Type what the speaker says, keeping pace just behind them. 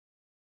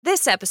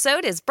This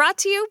episode is brought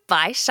to you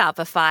by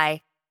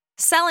Shopify.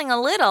 Selling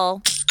a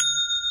little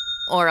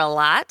or a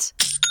lot?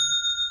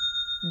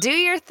 Do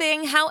your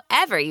thing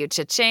however you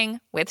cha-ching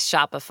with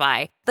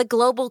Shopify, the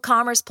global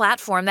commerce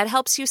platform that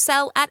helps you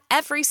sell at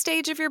every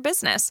stage of your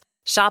business.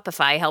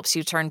 Shopify helps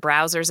you turn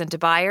browsers into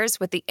buyers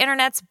with the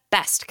internet's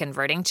best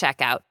converting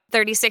checkout.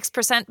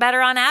 36%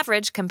 better on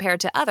average compared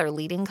to other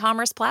leading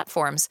commerce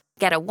platforms.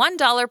 Get a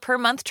 $1 per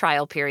month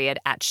trial period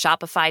at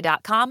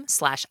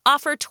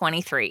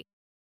shopify.com/offer23.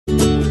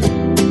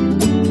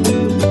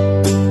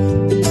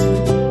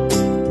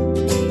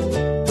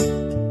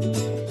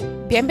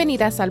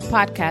 Bienvenidas al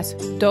podcast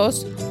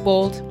Dos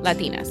Bold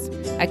Latinas.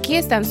 Aquí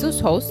están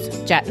sus hosts,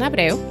 Jatna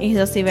Abreu y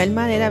Josibel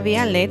Madera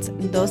Vialet,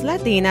 dos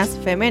latinas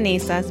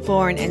feministas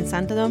born in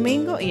Santo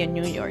Domingo y en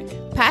New York.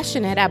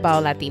 Passionate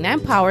about Latina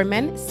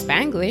empowerment,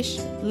 Spanglish,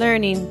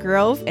 learning,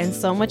 growth, and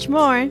so much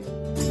more.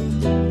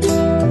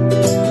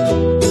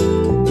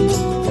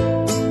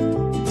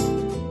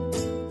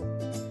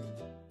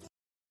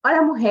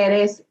 Hola,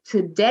 mujeres.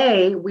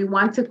 Today, we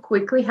want to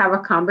quickly have a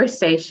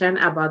conversation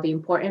about the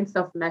importance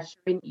of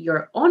measuring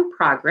your own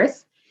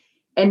progress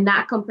and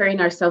not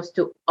comparing ourselves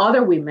to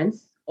other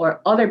women's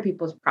or other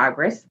people's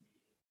progress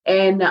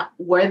and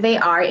where they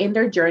are in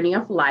their journey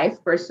of life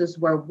versus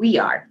where we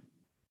are.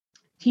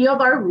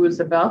 Theodore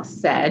Roosevelt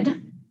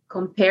said,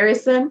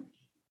 "Comparison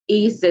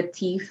is the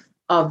thief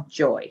of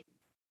joy."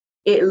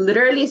 It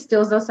literally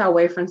steals us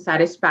away from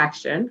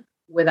satisfaction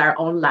with our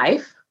own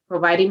life,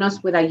 providing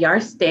us with a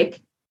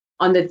yardstick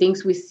on the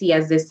things we see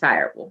as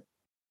desirable.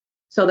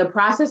 So the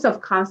process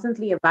of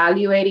constantly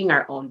evaluating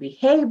our own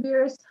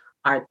behaviors,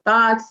 our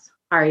thoughts,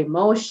 our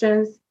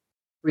emotions,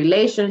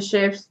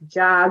 relationships,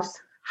 jobs,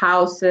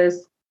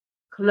 houses,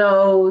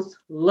 clothes,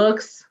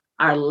 looks,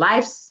 our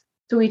lives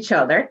to each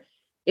other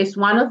is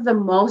one of the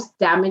most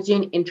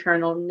damaging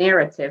internal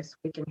narratives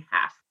we can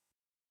have.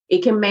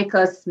 It can make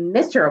us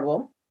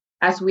miserable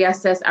as we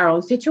assess our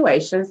own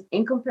situations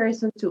in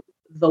comparison to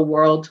the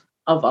world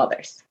of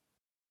others.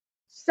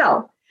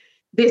 So,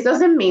 this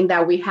doesn't mean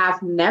that we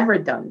have never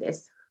done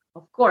this.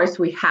 Of course,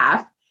 we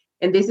have.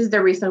 And this is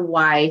the reason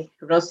why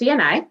Rosie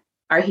and I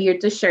are here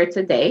to share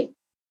today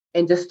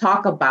and just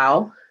talk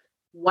about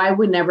why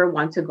we never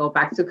want to go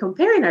back to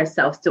comparing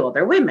ourselves to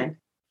other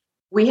women.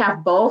 We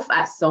have both,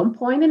 at some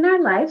point in our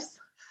lives,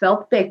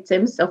 felt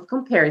victims of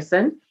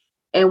comparison,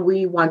 and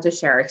we want to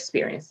share our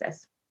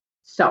experiences.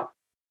 So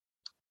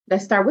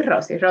let's start with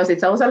Rosie. Rosie,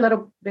 tell us a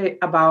little bit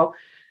about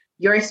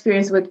your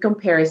experience with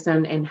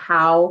comparison and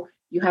how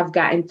you have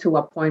gotten to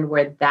a point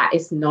where that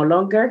is no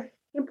longer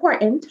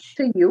important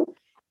to you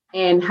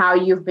and how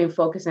you've been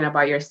focusing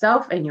about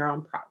yourself and your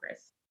own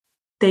progress.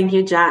 Thank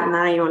you,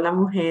 Jatna, y hola,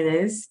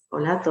 mujeres.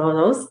 Hola a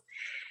todos.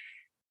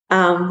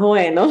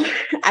 Bueno,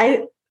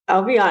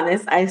 I'll be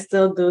honest, I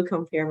still do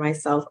compare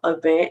myself a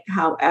bit.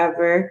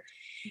 However,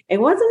 it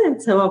wasn't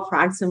until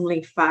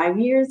approximately 5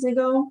 years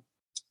ago,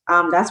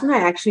 that's when I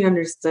actually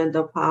understood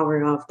the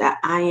power of that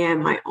I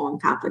am my own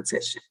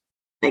competition.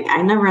 Like,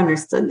 I never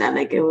understood that.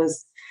 Like, it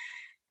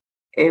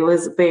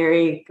was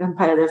very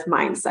competitive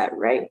mindset,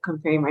 right?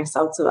 Comparing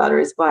myself to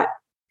others. But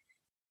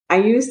I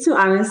used to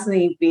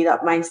honestly beat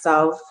up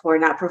myself for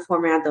not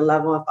performing at the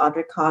level of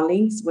other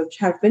colleagues, which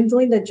have been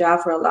doing the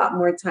job for a lot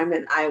more time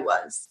than I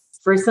was.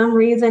 For some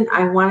reason,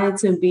 I wanted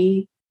to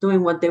be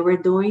doing what they were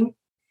doing.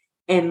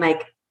 And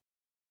like,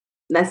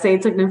 let's say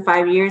it took them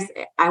 5 years,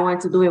 I wanted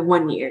to do it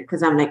 1 year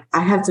because I'm like, I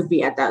have to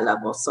be at that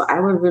level. So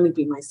I would really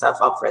beat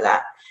myself up for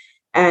that.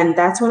 And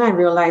that's when I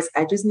realized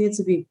I just need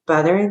to be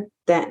better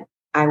than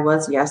I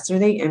was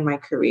yesterday in my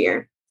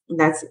career. And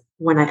that's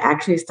when I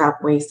actually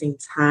stopped wasting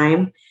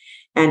time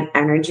and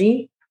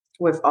energy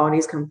with all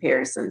these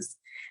comparisons.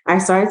 I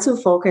started to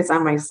focus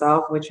on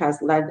myself, which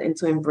has led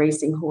into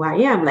embracing who I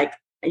am. Like,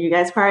 you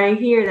guys probably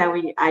hear that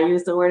I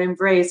use the word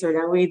embrace, or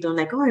that we don't,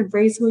 like, oh,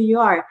 embrace who you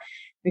are,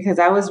 because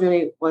that was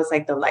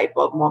like the light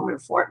bulb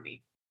moment for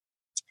me.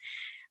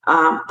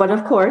 But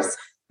of course,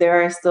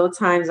 there are still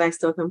times I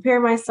still compare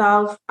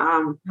myself.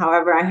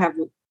 However,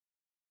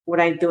 what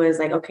I do is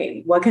like,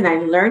 okay, what can I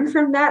learn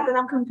from that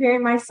I'm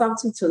comparing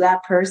myself to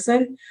that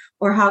person?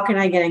 Or how can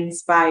I get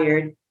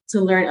inspired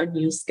to learn a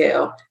new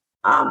skill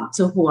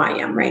to who I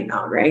am right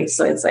now, right?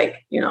 So it's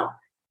like,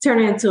 turn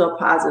it into a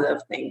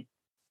positive thing.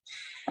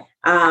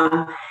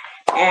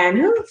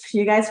 And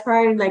you guys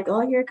probably like,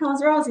 oh, here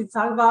comes Rosie,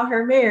 talk about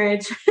her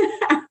marriage.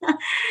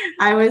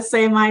 I would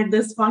say mine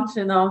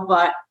dysfunctional,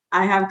 but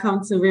I have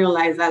come to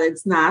realize that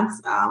it's not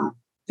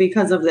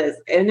because of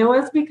this. And it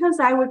was because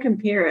I would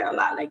compare it a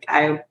lot. Like,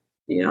 as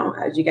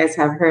you guys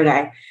have heard,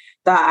 I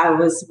thought I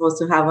was supposed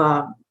to have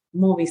a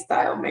movie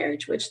style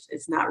marriage, which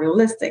is not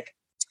realistic.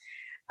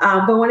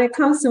 But when it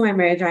comes to my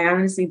marriage, I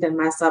honestly did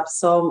mess up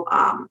so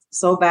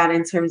bad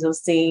in terms of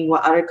seeing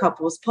what other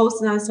couples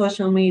posted on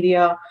social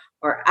media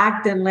or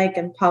acting like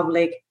in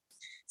public.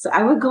 So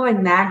I would go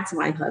and nag to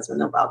my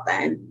husband about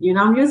that. And,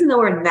 I'm using the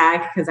word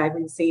nag because I've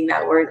been seeing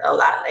that word a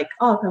lot, like,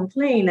 oh,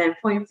 complain and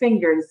point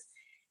fingers.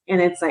 And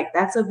it's like,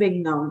 that's a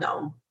big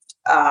no-no.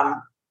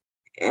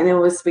 And it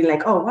was be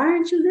like, oh, why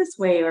aren't you this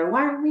way? Or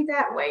why aren't we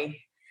that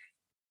way?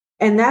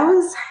 And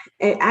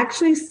it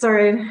actually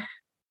started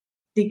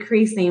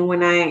decreasing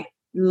when I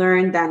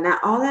learned that not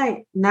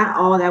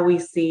all that we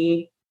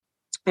see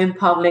in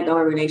public of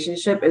a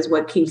relationship is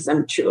what keeps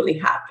them truly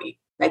happy.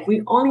 Like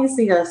we only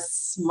see a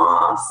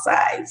small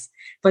size,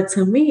 but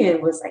to me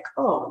it was like,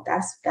 oh,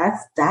 that's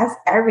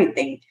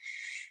everything.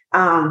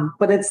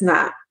 But it's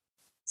not.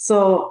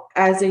 So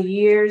as the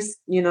years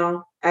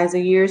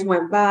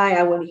went by,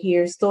 I would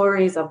hear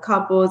stories of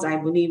couples I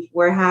believe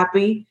were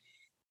happy,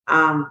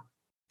 and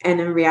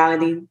in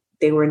reality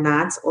they were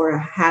not, or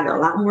had a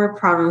lot more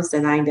problems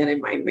than I did in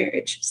my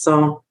marriage.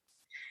 So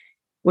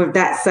with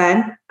that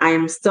said, I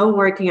am still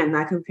working on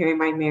not comparing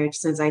my marriage,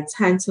 since I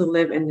tend to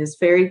live in this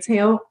fairy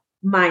tale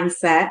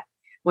mindset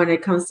when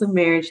it comes to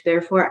marriage.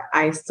 Therefore,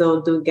 I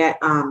still do get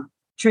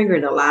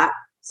triggered a lot.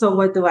 So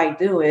what do I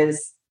do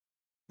is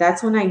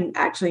that's when I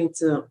actually need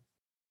to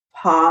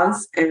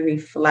pause and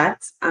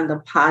reflect on the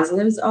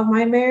positives of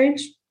my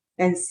marriage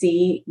and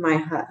see my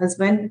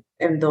husband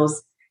in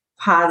those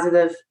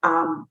positive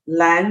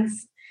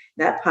lens,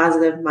 that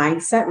positive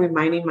mindset,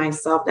 reminding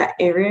myself that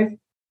every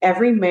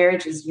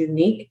marriage is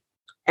unique,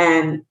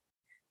 and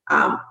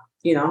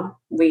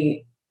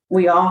we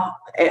all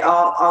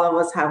of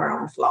us have our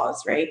own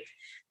flaws, right?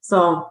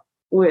 So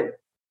with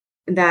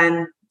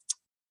then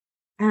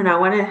I don't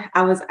know.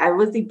 I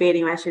was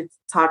debating I should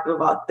talk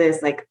about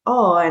this, like,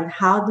 oh, and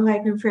how do I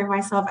compare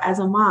myself as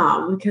a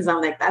mom? Because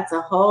I'm like, that's a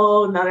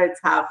whole nother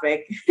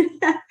topic.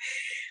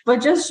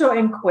 But just short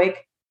and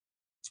quick,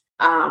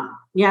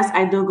 yes,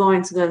 I do go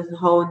into the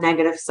whole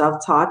negative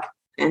self-talk,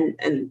 and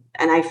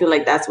I feel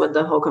like that's what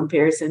the whole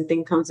comparison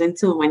thing comes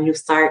into, when you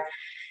start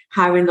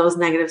having those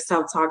negative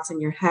self-talks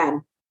in your head.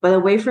 But a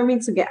way for me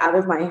to get out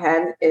of my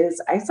head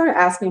is I start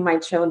asking my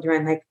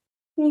children, like,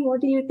 hey,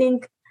 what do you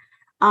think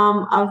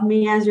of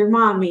me as your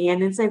mommy?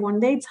 And it's like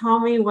when they tell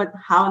me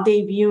how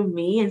they view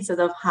me instead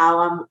of how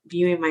I'm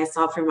viewing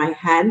myself in my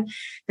head,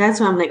 that's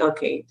when I'm like,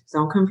 okay,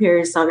 don't compare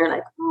yourself. You're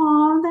like,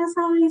 oh, that's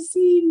how they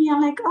see me.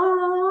 I'm like,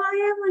 oh, I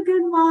am a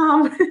good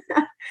mom.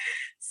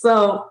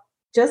 So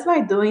just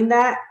by doing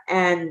that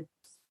and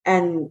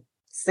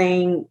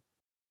saying,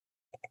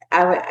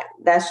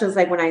 that's just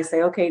like when I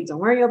say, okay, don't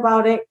worry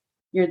about it.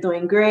 You're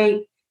doing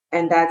great.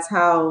 And that's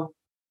how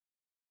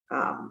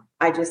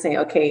I just say,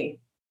 okay,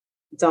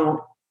 don't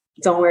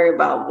worry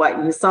about what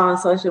you saw on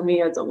social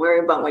media. Don't worry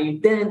about what you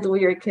didn't do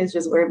with your kids.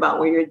 Just worry about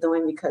what you're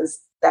doing,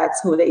 because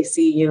that's who they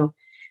see you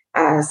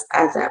as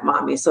that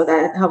mommy. So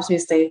that helps me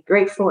stay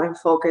grateful and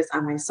focused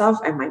on myself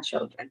and my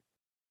children.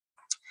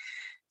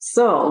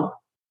 So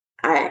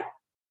para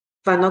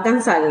no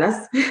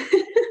cansarlas,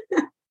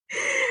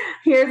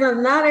 here's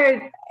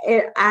another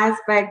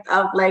aspect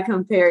of like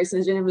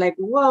comparisons. You're like,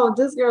 whoa,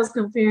 this girl's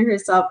comparing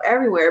herself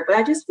everywhere. But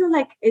I just feel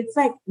like it's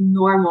like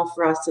normal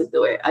for us to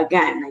do it.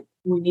 Again, like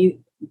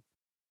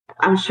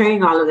I'm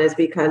sharing all of this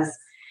because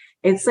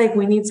it's like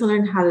we need to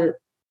learn how to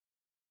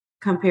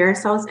compare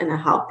ourselves in a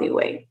healthy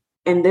way.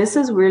 And this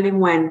is really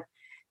when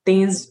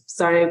things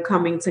started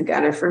coming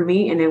together for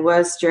me. And it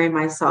was during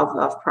my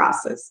self-love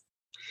process,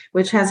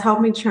 which has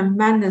helped me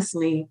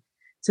tremendously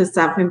to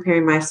stop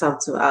comparing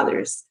myself to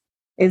others.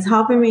 It's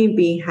helping me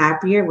be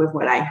happier with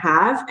what I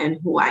have and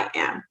who I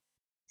am.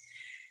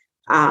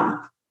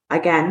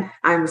 Again,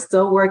 I'm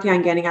still working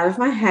on getting out of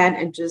my head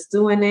and just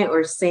doing it,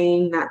 or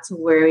saying not to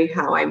worry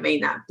how I may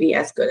not be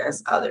as good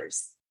as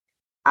others.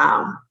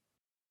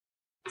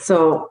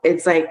 So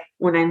it's like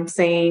when I'm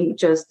saying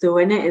just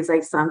doing it, it's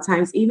like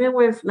sometimes even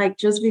with like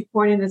just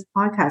recording this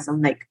podcast,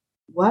 I'm like,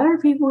 what are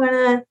people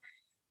gonna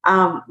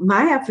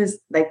my episode,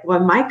 like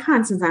what my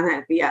content's on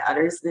that be at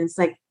others? And it's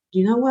like,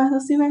 you know what,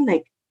 José,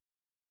 like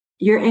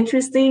you're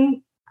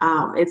interesting.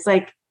 It's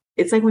like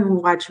when we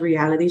watch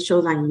reality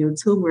shows on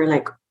YouTube, we're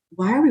like,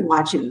 why are we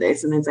watching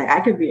this? And it's like, I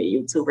could be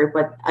a YouTuber,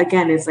 but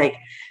again, it's like,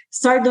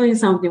 start doing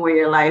something with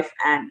your life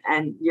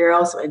and you're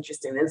also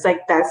interesting. It's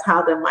like, that's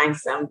how the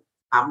mindset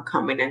I'm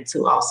coming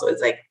into also.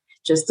 It's like,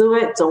 just do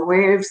it. Don't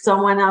worry if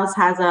someone else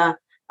has a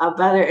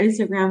better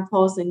Instagram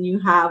post than you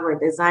have, or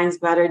designs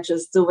better.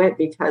 Just do it,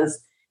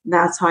 because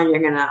that's how you're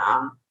going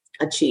to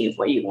achieve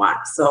what you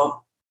want.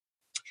 So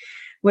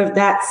with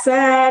that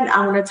said,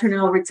 I'm going to turn it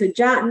over to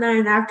Jatna.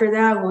 And after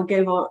that, we'll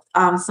give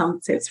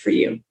some tips for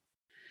you.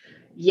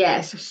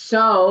 Yes.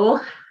 So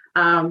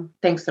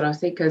thanks,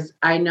 Rosy, because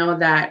I know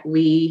that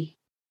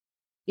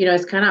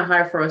it's kind of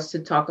hard for us to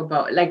talk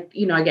about, like,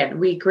 again,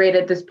 we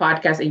created this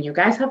podcast and you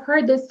guys have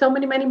heard this so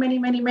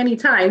many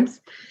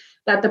times,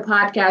 that the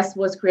podcast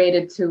was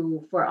created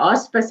for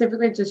us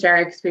specifically to share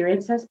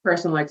experiences,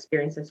 personal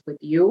experiences with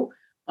you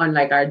on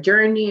like our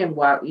journey and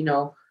what,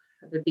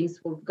 the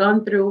things we've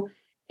gone through,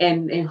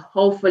 and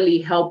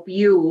hopefully help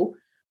you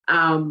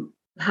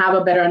have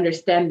a better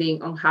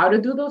understanding on how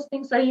to do those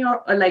things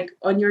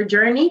on your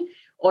journey,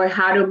 or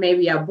how to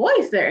maybe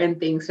avoid certain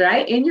things,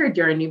 right, in your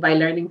journey by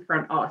learning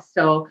from us.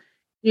 So,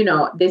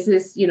 this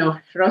is,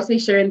 Rosy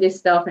sharing this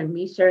stuff and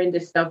me sharing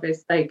this stuff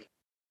is like,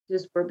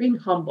 just we're being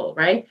humble,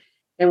 right?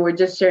 And we're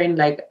just sharing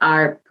like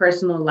our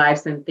personal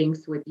lives and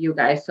things with you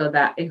guys, so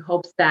that in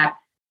hopes that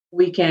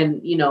we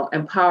can,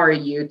 empower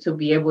you to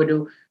be able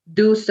to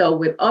do so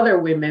with other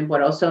women,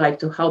 but also like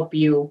to help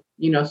you,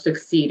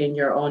 succeed in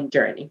your own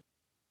journey.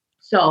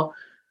 So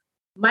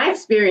my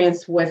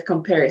experience with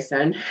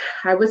comparison,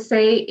 I would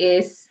say,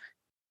 is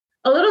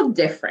a little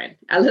different,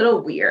 a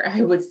little weird,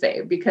 I would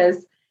say,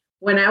 because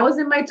when I was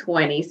in my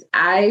 20s,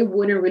 I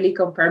wouldn't really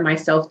compare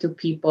myself to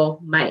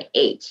people my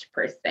age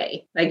per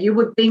se. Like you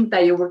would think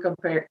that you would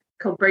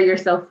compare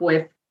yourself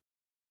with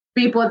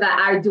people that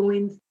are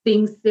doing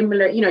things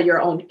similar,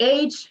 your own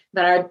age,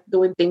 that are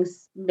doing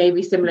things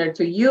maybe similar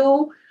to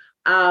you.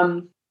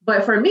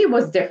 But for me, it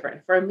was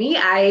different. For me,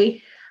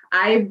 I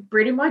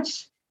pretty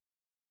much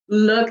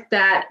looked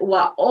at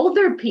what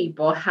older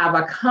people have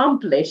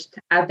accomplished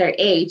at their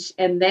age.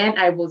 And then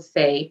I will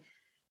say,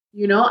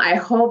 I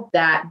hope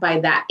that by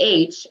that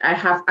age, I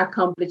have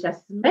accomplished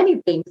as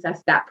many things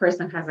as that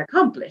person has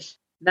accomplished,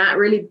 not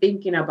really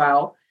thinking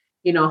about,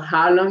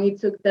 how long it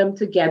took them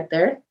to get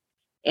there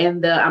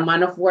and the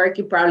amount of work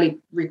it probably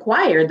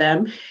required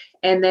them.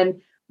 And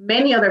then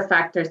many other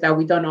factors that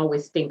we don't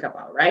always think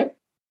about, right?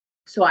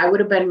 So I would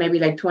have been maybe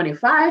like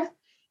 25.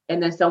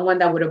 And then someone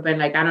that would have been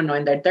like, I don't know,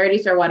 in their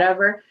 30s or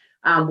whatever,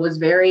 was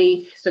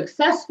very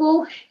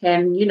successful.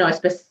 And,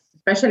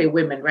 especially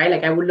women, right?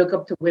 Like I would look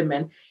up to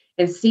women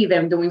and see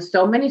them doing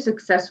so many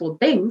successful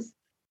things,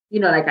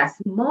 like as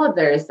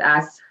mothers,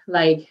 as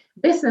like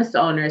business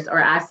owners, or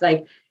as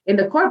like in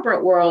the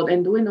corporate world,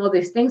 and doing all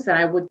these things that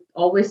I would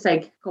always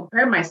like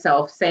compare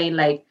myself, saying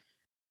like,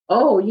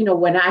 oh,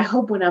 when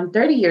I'm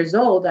 30 years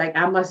old, like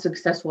I'm as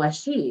successful as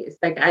she is.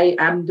 Like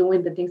I'm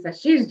doing the things that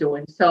she's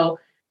doing. So,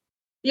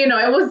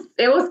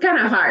 it was kind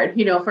of hard,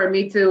 for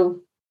me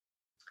to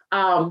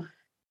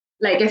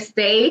like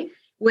stay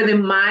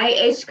within my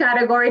age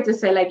category to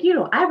say like,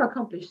 I've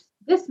accomplished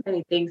this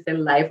many things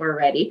in life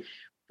already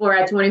for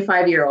a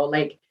 25-year-old.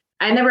 Like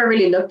I never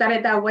really looked at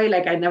it that way.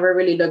 Like I never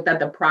really looked at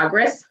the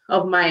progress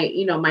of my,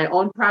 my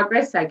own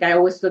progress. Like I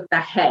always looked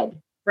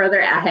further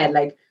ahead.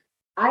 Like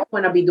I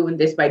want to be doing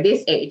this by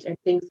this age and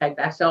things like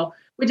that. So,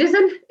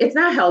 it's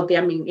not healthy.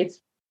 I mean,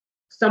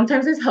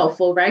 sometimes it's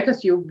helpful, right?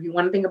 Because you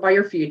want to think about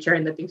your future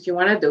and the things you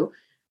want to do,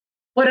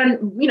 but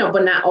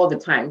but not all the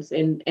times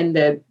in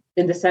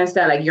the sense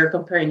that like you're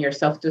comparing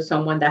yourself to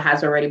someone that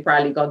has already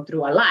probably gone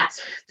through a lot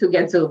to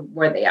get to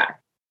where they are.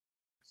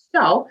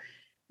 So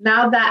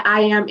now that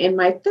I am in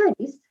my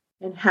 30s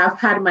and have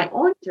had my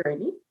own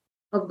journey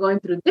of going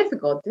through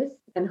difficulties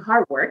and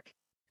hard work,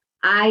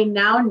 I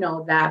now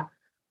know that,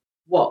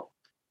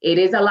 it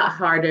is a lot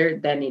harder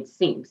than it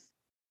seems.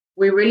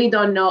 We really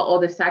don't know all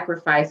the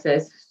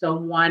sacrifices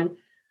someone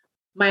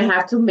might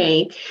have to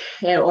make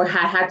or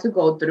had to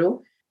go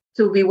through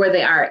to be where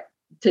they are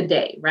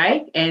today,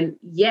 right? And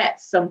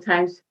yet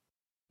sometimes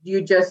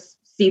you just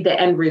see the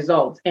end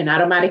result and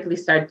automatically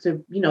start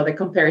to, the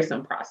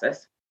comparison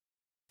process.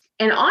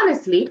 And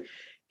honestly,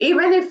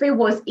 even if it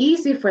was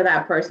easy for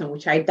that person,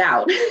 which I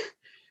doubt,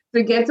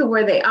 to get to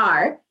where they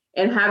are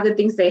and have the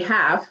things they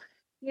have,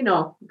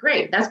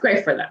 great, that's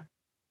great for them.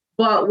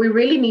 But we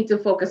really need to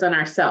focus on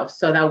ourselves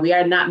so that we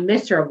are not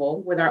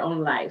miserable with our own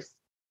lives.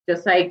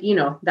 Just like,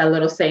 that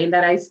little saying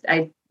that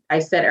I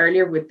said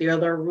earlier with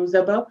Theodore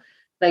Roosevelt,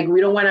 like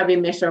we don't want to be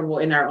miserable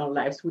in our own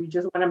lives. We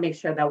just want to make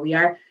sure that we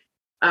are,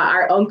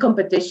 our own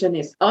competition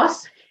is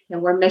us,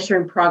 and we're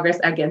measuring progress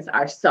against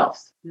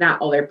ourselves,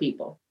 not other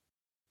people.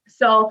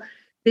 So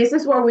this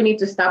is where we need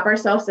to stop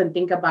ourselves and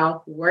think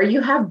about where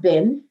you have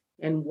been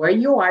and where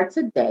you are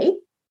today,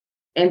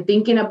 and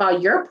thinking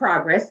about your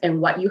progress and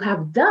what you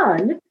have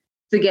done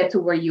to get to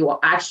where you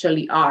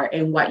actually are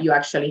and what you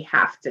actually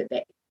have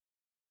today.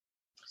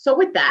 So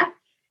with that,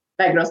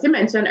 like Rosie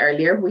mentioned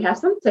earlier, we have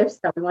some tips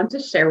that we want to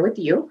share with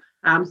you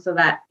so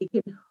that it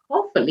can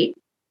hopefully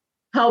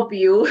help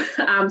you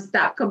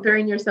stop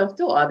comparing yourself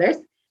to others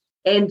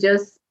and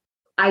just,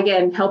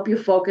 again, help you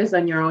focus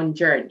on your own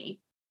journey.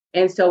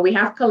 And so we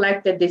have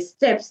collected these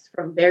tips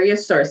from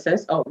various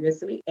sources,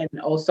 obviously, and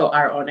also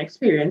our own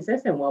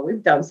experiences and what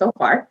we've done so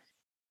far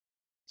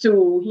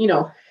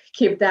to,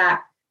 keep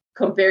that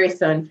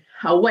comparison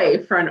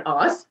away from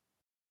us.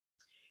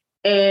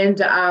 And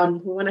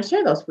we want to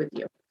share those with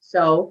you.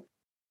 So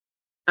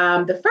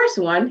the first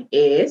one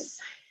is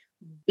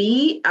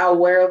be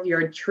aware of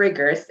your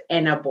triggers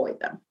and avoid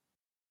them.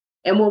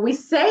 And when we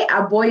say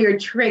avoid your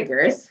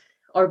triggers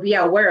or be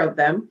aware of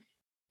them,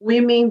 we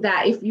mean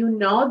that if you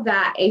know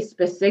that a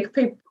specific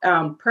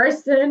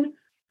person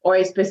or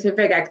a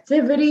specific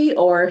activity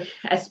or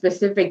a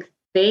specific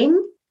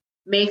thing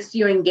makes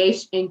you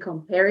engage in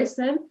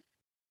comparison,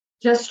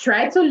 just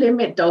try to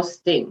limit those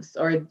things,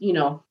 or,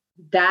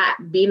 that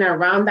being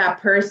around that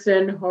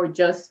person, or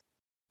just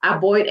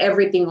avoid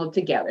everything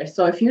altogether.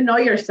 So if you know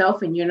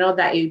yourself and you know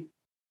that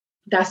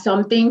that's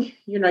something,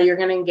 you're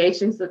going to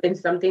engage in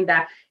something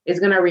that is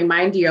going to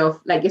remind you of,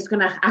 like, it's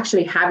going to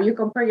actually have you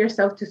compare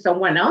yourself to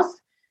someone else,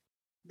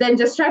 then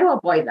just try to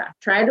avoid that.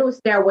 Try to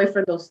stay away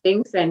from those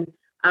things. And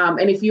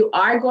if you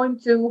are going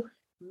to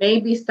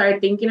maybe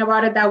start thinking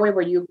about it that way,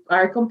 where you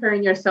are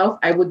comparing yourself,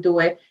 I would do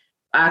it,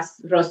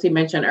 as Rosie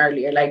mentioned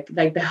earlier, like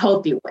the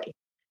healthy way,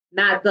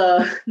 not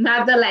the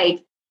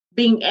like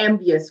being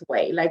envious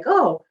way. Like,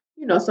 oh,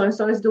 so and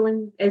so is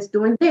doing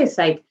this.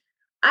 Like,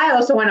 I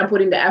also want to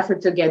put in the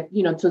effort to get,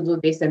 to do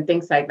this and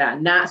things like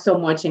that. Not so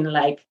much in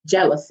like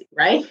jealousy,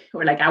 right?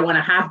 Or like, I want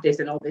to have this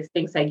and all these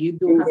things. Like, you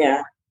do have to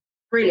work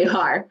really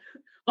hard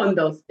on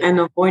those things. And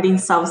avoiding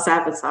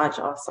self-sabotage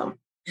also.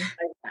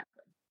 Exactly.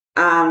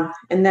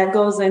 And that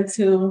goes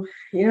into,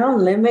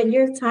 limit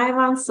your time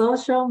on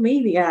social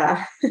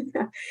media.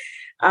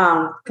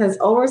 Because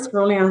over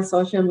scrolling on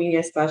social media,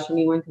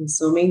 especially when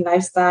consuming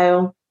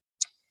lifestyle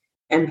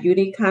and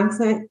beauty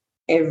content,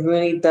 it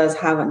really does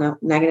have a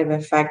negative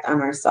effect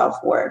on our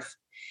self-worth.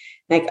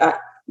 Like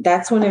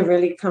that's when it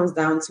really comes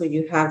down to,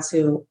 you have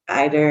to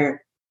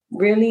either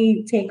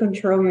really take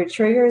control of your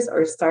triggers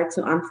or start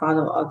to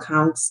unfollow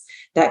accounts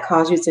that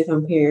cause you to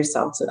compare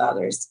yourself to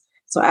others.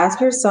 So ask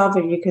yourself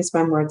if you could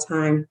spend more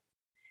time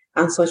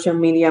on social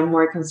media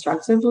more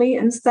constructively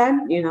instead,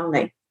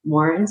 like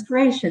more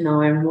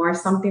inspirational and more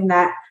something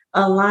that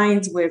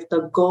aligns with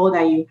the goal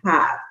that you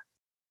have,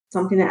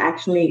 something that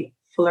actually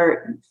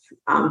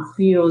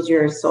fuels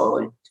your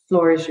soul,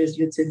 flourishes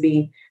you to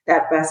be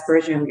that best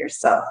version of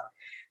yourself.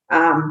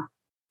 And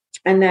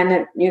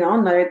then,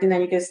 another thing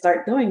that you can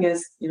start doing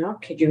is,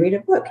 could you read a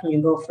book? Can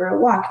you go for a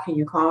walk? Can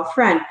you call a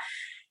friend?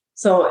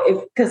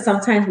 So because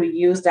sometimes we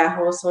use that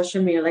whole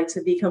social media, like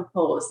to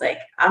decompose, like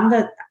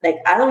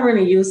I don't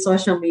really use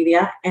social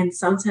media. And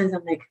sometimes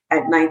I'm like,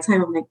 at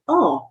nighttime, I'm like,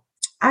 oh,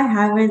 I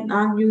haven't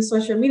used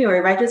social media. Or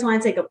if I just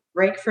want to take a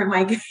break from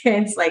my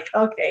kids, like,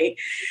 okay,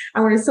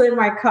 I'm going to sit in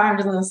my car. I'm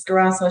just going to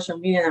scroll on social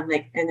media. And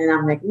then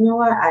I'm like, you know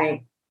what?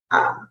 I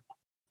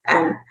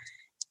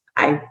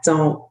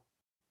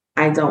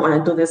don't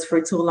want to do this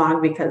for too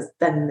long, because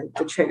then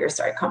the triggers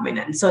start coming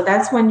in. So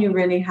that's when you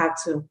really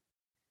have to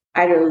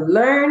either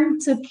learn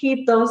to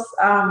keep those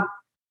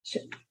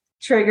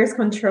triggers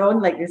controlled,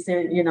 like you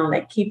said,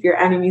 like keep your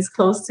enemies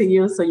close to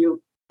you, so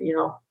you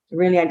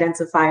really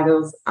identify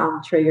those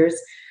triggers,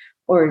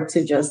 or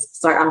to just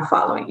start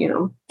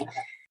unfollowing.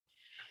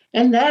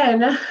 And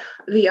then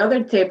the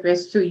other tip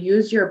is to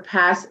use your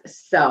past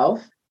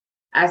self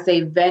as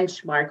a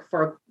benchmark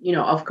for,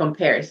 of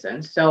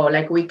comparison. So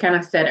like we kind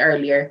of said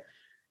earlier,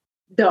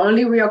 the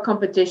only real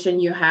competition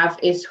you have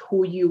is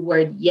who you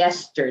were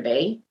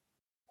yesterday,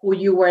 who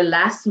you were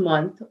last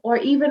month, or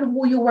even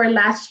who you were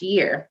last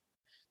year.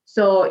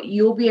 So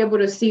you'll be able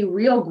to see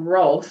real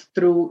growth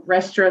through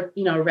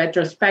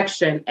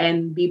retrospection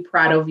and be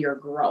proud of your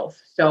growth.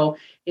 So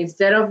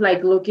instead of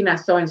like looking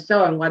at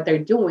so-and-so and what they're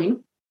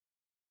doing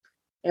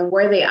and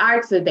where they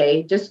are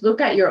today, just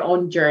look at your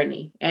own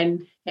journey.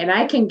 And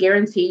I can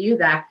guarantee you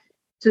that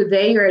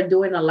today you're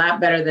doing a lot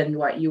better than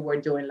what you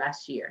were doing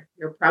last year.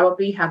 You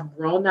probably have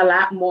grown a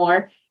lot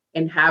more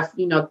and have,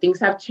 things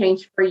have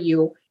changed for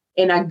you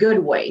in a good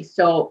way.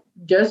 So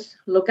just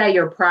look at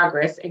your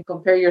progress and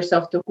compare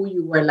yourself to who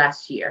you were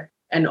last year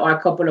or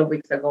a couple of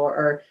weeks ago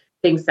or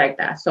things like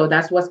that. So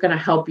that's what's going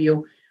to help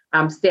you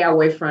stay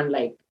away from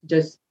like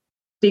just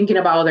thinking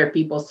about other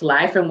people's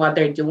life and what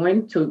they're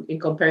doing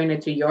and comparing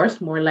it to yours,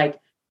 more like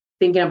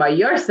thinking about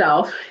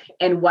yourself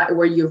and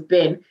where you've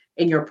been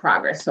in your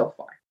progress so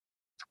far.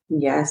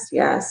 Yes.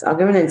 I'll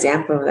give an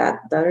example of that.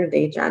 The other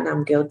day, John,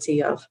 I'm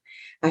guilty of,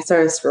 I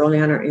started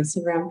scrolling on our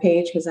Instagram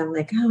page because I'm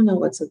like, I don't know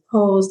what to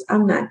post.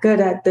 I'm not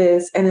good at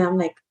this. And I'm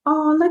like,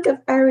 oh, look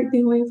at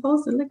everything we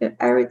posted. Look at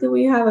everything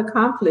we have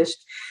accomplished.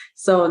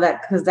 So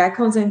because that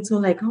comes into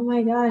like, oh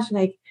my gosh,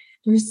 like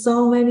there's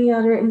so many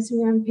other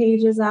Instagram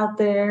pages out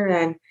there.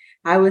 And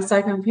I would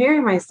start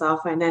comparing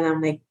myself. And then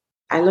I'm like,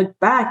 I look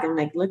back and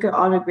like, look at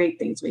all the great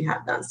things we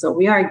have done. So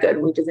we are good.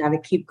 We just have to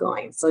keep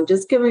going. So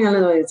just giving a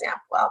little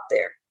example out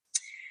there.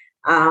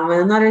 And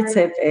another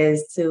tip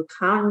is to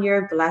count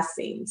your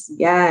blessings.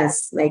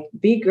 Yes, like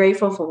be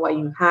grateful for what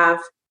you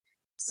have.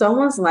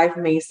 Someone's life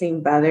may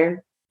seem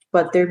better,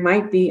 but there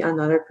might be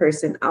another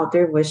person out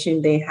there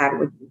wishing they had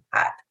what you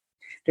had.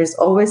 There's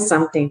always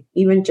something,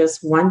 even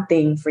just one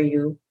thing for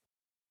you,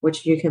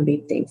 which you can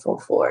be thankful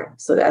for.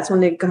 So that's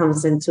when it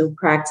comes into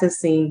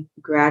practicing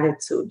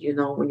gratitude.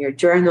 When you're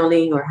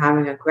journaling or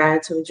having a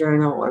gratitude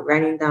journal or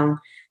writing down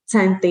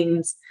 10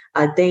 things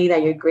a day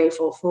that you're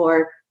grateful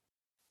for,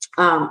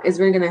 is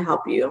really going to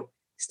help you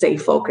stay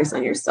focused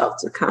on yourself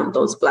to count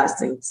those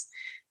blessings.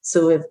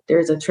 So if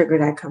there's a trigger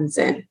that comes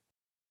in,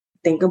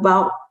 think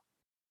about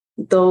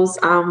those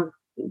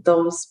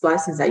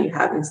blessings that you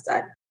have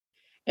instead.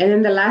 And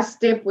then the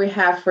last tip we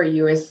have for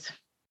you is,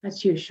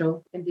 as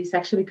usual, and this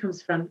actually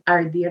comes from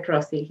our dear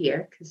Rosie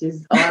here, because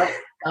she's all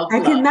self-love. I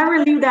can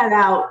never leave that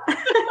out.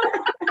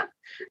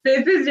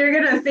 You're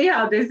going to see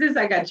how this is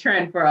like a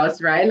trend for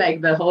us, right?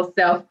 Like the whole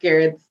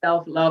self-care,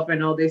 self-love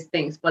and all these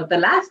things. But the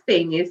last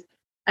thing is,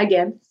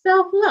 again,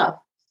 self-love.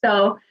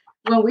 So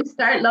when we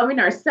start loving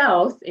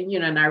ourselves and,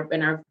 and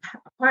our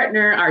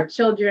partner, our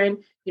children,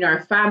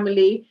 our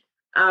family,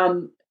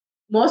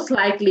 most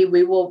likely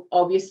we will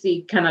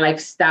obviously kind of like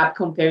stop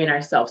comparing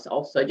ourselves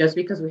also, just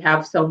because we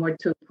have somewhere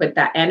to put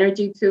that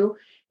energy to.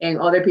 And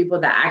other people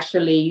that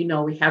actually,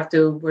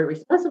 we're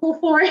responsible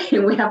for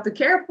and we have to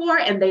care for.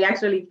 And they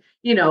actually,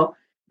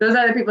 those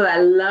are the people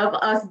that love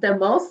us the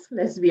most,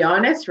 let's be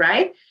honest,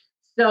 right?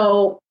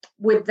 So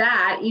with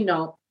that,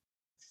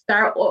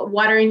 start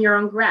watering your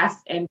own grass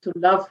and to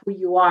love who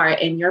you are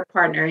and your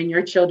partner and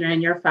your children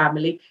and your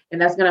family.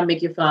 And that's going to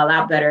make you feel a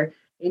lot better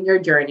in your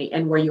journey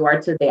and where you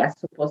are today, as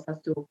opposed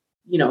to,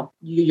 you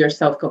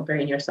yourself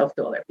comparing yourself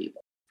to other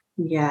people.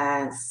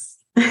 Yes.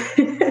 At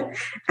the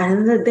end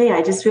of the day,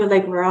 I just feel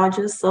like we're all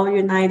just so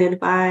united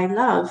by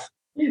love.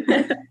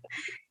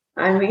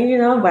 I mean,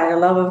 by the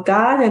love of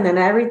God, and then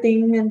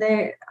everything in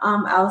there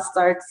else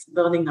starts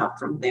building up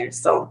from there.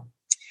 So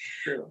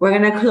we're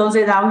going to close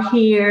it out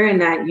here,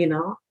 and that,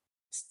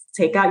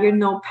 take out your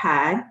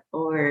notepad,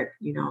 or,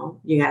 you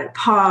got to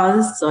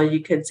pause so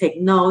you can take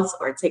notes,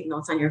 or take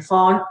notes on your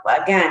phone.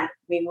 But again,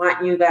 we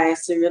want you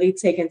guys to really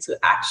take into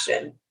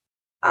action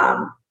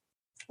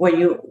what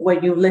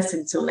you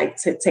listen to, like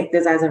to take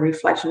this as a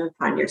reflection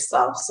upon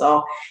yourself.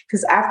 So,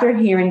 because after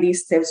hearing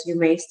these tips, you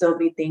may still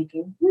be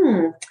thinking,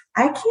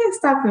 I can't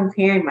stop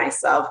comparing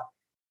myself.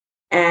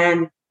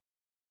 And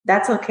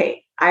that's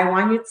okay.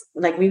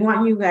 We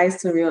want you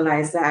guys to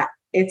realize that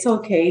it's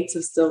okay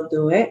to still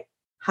do it,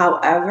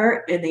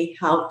 however, in a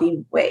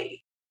healthy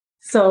way.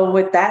 So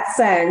with that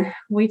said,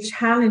 we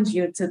challenge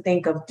you to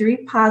think of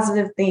 3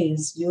 positive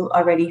things you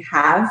already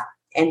have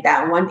in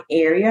that one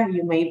area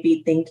you may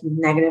be thinking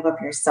negative of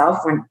yourself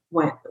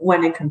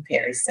when in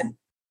comparison.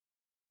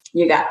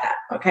 You got that,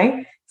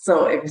 okay?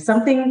 So if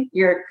something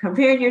you're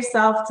comparing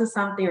yourself to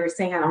something, or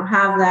saying I don't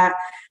have that,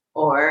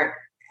 or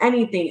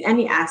anything,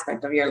 any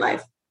aspect of your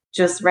life,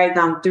 just write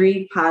down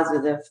 3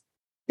 positive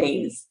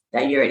things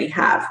that you already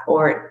have,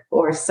 or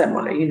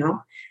similar,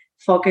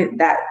 focus.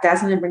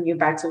 That's going to bring you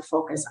back to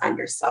focus on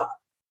yourself.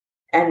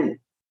 And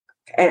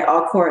it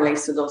all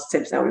correlates to those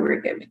tips that we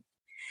were giving.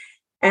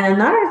 And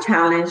another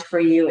challenge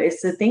for you is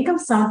to think of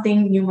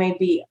something you may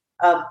be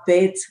a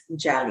bit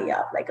jelly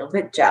of, like a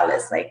bit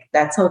jealous. Like,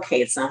 that's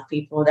okay. Some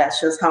people, that's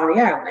just how they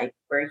are. Like,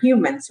 we're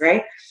humans,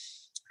 right?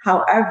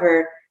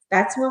 However,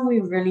 that's when we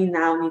really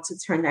now need to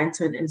turn that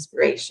into an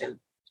inspiration.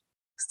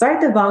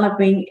 Start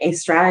developing a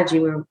strategy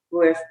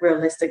with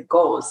realistic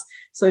goals.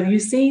 So if you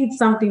see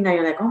something that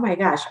you're like, oh my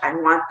gosh, I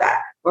want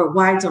that, or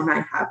why don't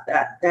I have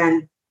that?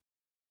 Then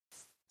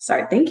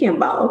start thinking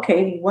about,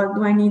 okay, what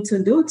do I need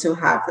to do to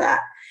have that?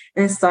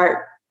 And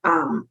start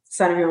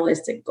setting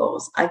realistic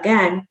goals.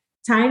 Again,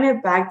 tying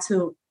it back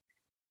to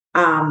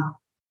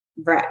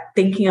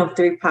thinking of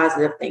 3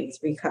 positive things,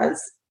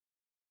 because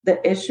the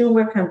issue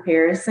with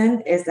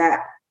comparison is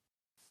that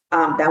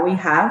we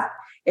have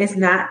is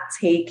not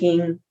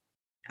taking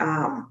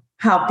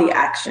healthy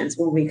actions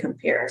when we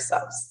compare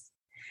ourselves.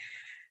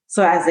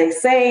 So as they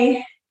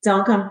say,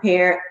 don't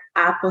compare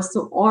apples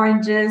to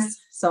oranges.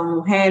 So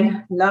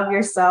mujer, love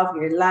yourself,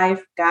 your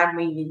life. God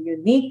made you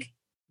unique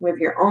with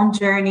your own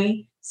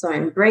journey. So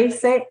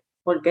embrace it,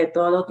 porque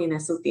todo tiene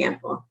su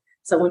tiempo.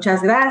 So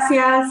muchas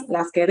gracias.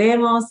 Las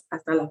queremos.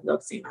 Hasta la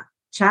próxima.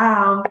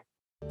 Chao.